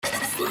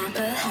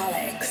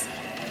Slapaholics.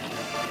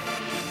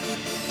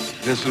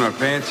 Pissing our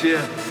pants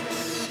yet?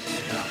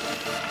 Yeah.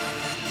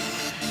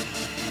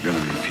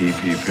 Gonna be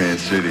pee-pee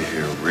pants city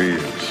here real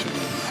soon.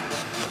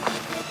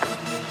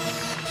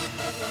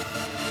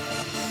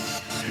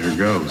 Here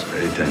goes,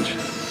 pay attention.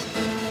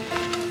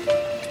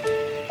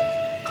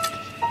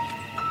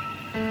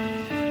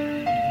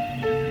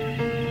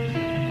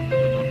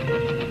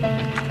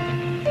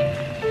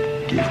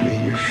 Give me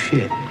your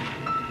shit,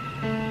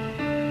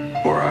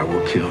 or I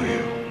will kill you.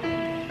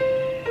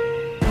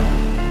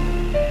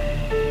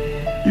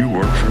 You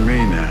work for me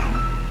now.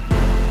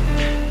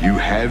 You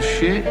have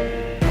shit,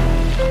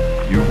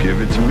 you give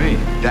it to me.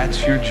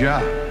 That's your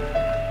job.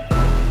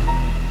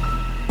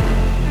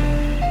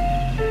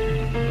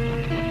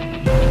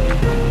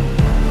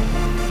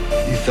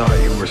 You thought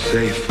you were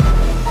safe.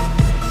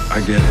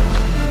 I get it.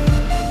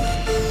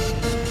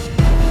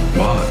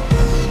 But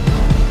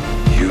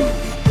you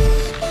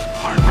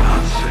are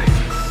not safe.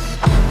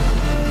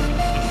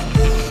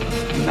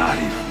 Not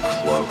even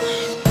close.